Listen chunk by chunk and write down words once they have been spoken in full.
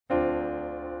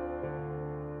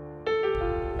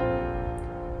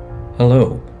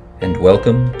Hello, and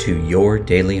welcome to Your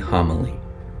Daily Homily,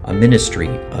 a ministry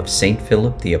of St.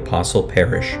 Philip the Apostle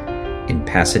Parish in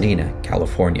Pasadena,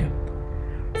 California.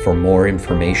 For more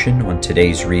information on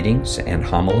today's readings and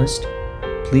homilist,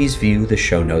 please view the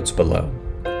show notes below.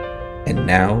 And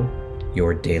now,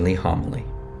 your daily homily.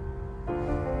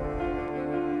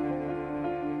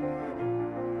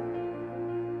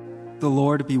 The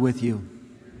Lord be with you.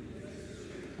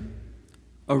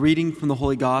 A reading from the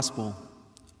Holy Gospel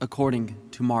according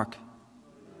to Mark.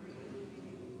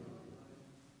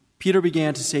 Peter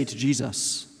began to say to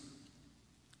Jesus,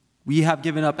 "We have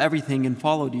given up everything and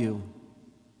followed you."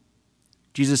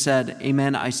 Jesus said,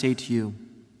 "Amen, I say to you,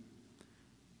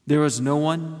 there is no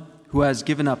one who has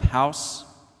given up house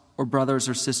or brothers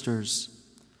or sisters,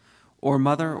 or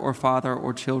mother or father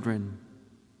or children,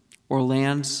 or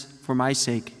lands for my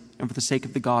sake and for the sake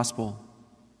of the gospel,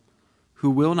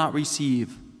 who will not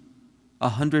receive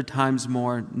 100 times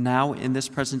more now in this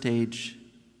present age,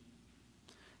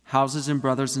 houses and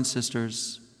brothers and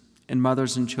sisters, and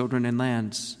mothers and children and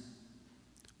lands,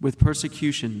 with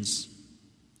persecutions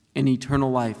and eternal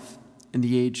life in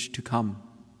the age to come.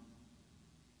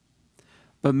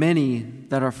 But many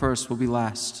that are first will be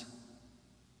last,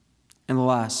 and the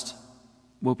last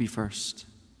will be first."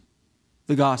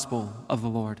 The Gospel of the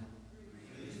Lord.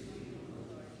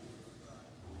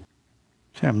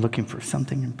 So I'm looking for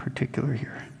something in particular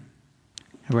here.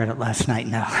 I read it last night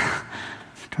now.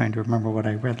 I'm trying to remember what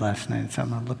I read last night, so I'm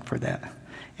going to look for that.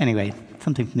 Anyway,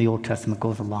 something from the Old Testament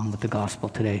goes along with the gospel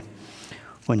today.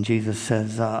 When Jesus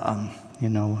says, if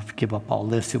you give up all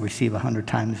this, you'll receive 100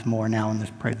 times more now in this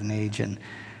present age and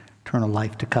eternal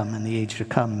life to come and the age to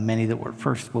come. Many that were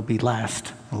first will be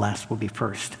last, the last will be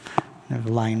first. There's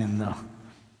a line in the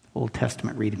Old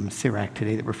Testament reading from Sirach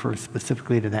today that refers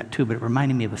specifically to that too, but it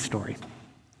reminded me of a story.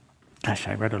 Gosh,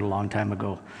 I read it a long time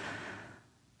ago,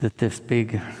 that this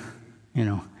big,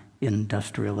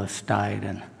 industrialist died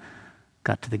and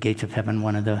got to the gates of heaven,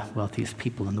 one of the wealthiest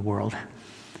people in the world.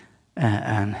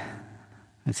 And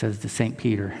it says to St.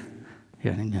 Peter,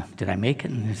 "Did I make it?"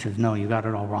 And he says, "No, you got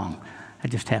it all wrong. I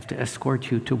just have to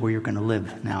escort you to where you're going to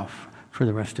live now for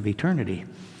the rest of eternity."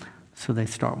 So they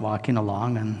start walking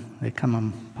along, and they come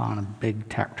upon a big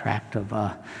tract of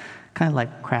kind of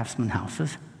like craftsman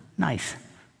houses. Nice.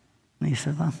 And he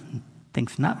said, "Well,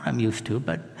 things not what I'm used to,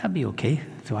 but that'd be okay.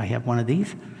 So I have one of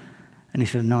these." And he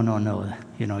said, No.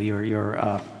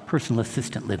 Your personal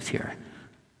assistant lives here."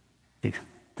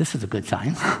 This is a good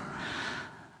sign.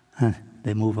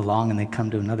 They move along and they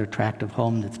come to another tract of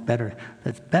home that's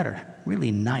better, really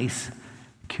nice,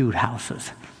 cute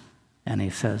houses. And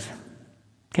he says,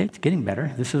 "Okay, it's getting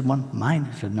better. This is one of mine."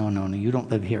 He said, No, you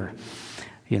don't live here.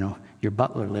 Your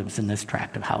butler lives in this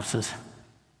tract of houses.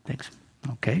 Thanks.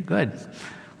 Okay, good.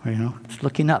 Well, it's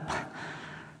looking up.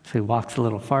 So he walks a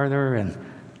little farther, and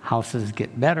houses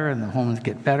get better, and the homes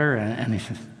get better. And he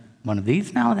says, "One of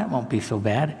these now? That won't be so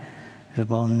bad." He said,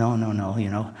 "Well,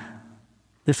 no.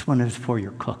 This one is for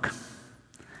your cook."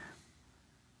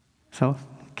 So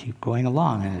keep going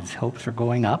along, and his hopes are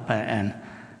going up, and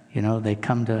they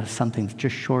come to something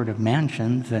just short of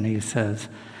mansions, and he says,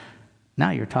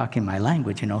 "Now you're talking my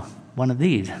language, one of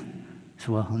these." He said,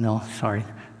 "Well, no, sorry.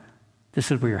 This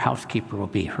is where your housekeeper will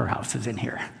be. Her house is in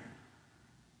here."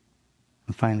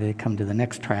 And finally they come to the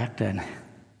next tract, and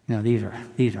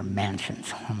these are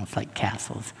mansions, almost like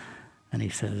castles. And he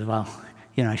says, "Well,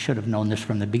 I should have known this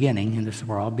from the beginning, and this is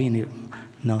where I'll be." And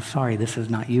 "No, sorry, this is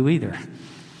not you either."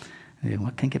 And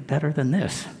 "What can get better than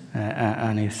this?"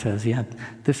 And he says, "Yeah,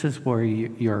 this is where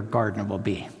your gardener will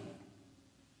be."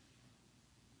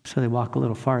 So they walk a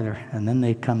little farther, and then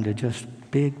they come to just a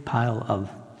big pile of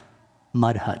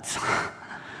mud huts.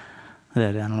 I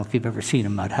don't know if you've ever seen a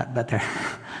mud hut, but they're,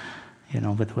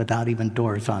 without even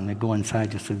doors on. They go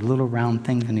inside, just little round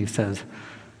things, and he says,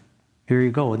 "Here you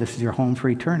go. This is your home for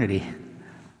eternity."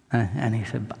 And he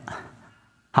said,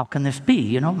 "How can this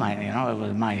be? It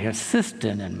was my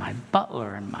assistant and my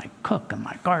butler and my cook and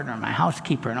my gardener and my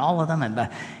housekeeper and all of them,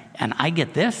 and I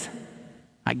get this?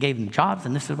 I gave them jobs,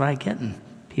 and this is what I get?" And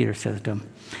Peter says to him,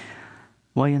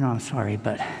 "Well, I'm sorry,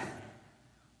 but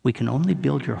we can only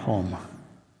build your home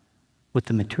with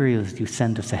the materials you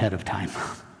send us ahead of time."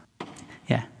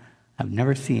 Yeah, I've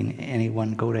never seen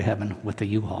anyone go to heaven with a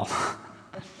U-Haul.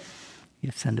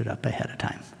 You send it up ahead of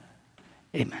time.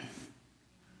 Amen.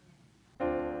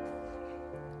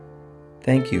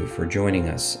 Thank you for joining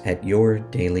us at Your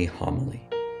Daily Homily.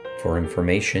 For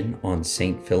information on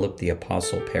St. Philip the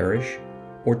Apostle Parish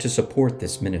or to support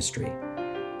this ministry,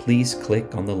 please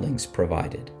click on the links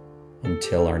provided.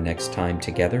 Until our next time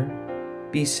together,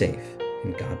 be safe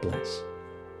and God bless.